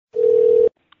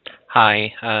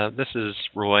Hi, this is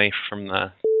Roy from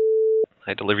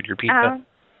I delivered your pizza.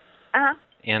 Uh-huh.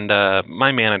 And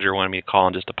my manager wanted me to call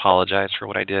and just apologize for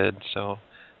what I did, so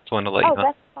just wanted to let you know.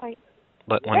 That's fine.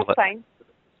 That's fine.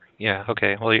 Yeah,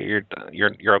 okay. Well,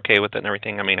 you're okay with it and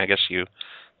everything. I mean, I guess you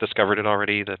discovered it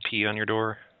already, the pee on your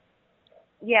door.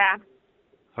 Yeah.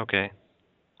 Okay.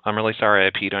 I'm really sorry I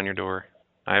peed on your door.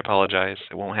 I apologize.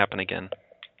 It won't happen again.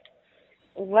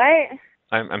 What?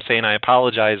 I'm saying I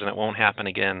apologize and it won't happen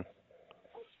again.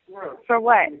 For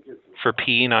what? For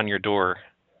peeing on your door.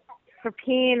 For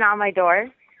peeing on my door?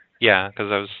 Yeah,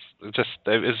 because it was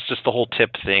just the whole tip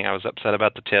thing. I was upset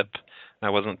about the tip. And I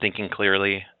wasn't thinking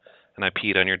clearly, and I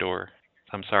peed on your door.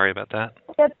 I'm sorry about that.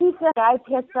 The pizza guy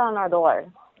pissed on our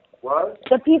door. What?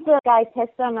 The pizza guy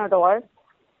pissed on our door.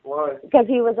 Why? Because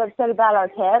he was upset about our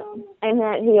tip, and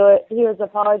then he was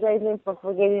apologizing for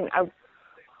forgetting our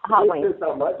hot wings. Pissed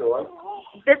on my door.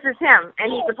 This is him,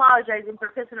 and he's apologizing for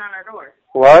pissing on our door.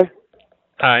 What?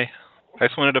 Hi. I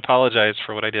just wanted to apologize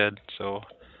for what I did, so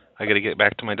I got to get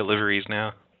back to my deliveries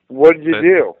now. What did you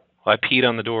do? Well, I peed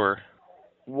on the door.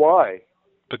 Why?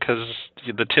 Because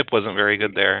the tip wasn't very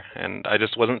good there, and I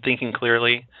just wasn't thinking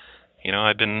clearly. You know,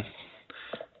 I'm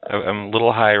a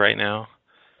little high right now,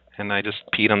 and I just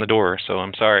peed on the door, so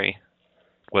I'm sorry.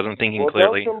 Wasn't thinking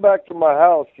clearly. Don't come back to my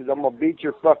house, because I'm going to beat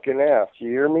your fucking ass.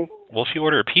 You hear me? Well, if you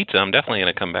order a pizza, I'm definitely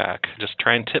going to come back. Just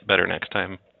try and tip better next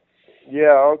time.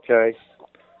 Yeah, okay.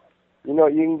 You know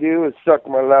what you can do is suck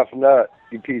my left nut,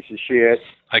 you piece of shit.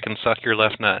 I can suck your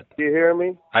left nut. Do you hear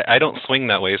me? I don't swing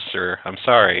that way, sir. I'm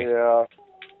sorry. Yeah.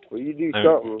 Well, you do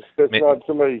something. Pissing on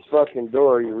somebody's fucking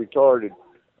door, you're retarded.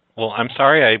 Well, I'm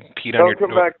sorry I peed on your door. Don't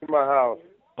come back to my house.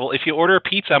 Well, if you order a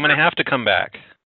pizza, I'm going to have to come back.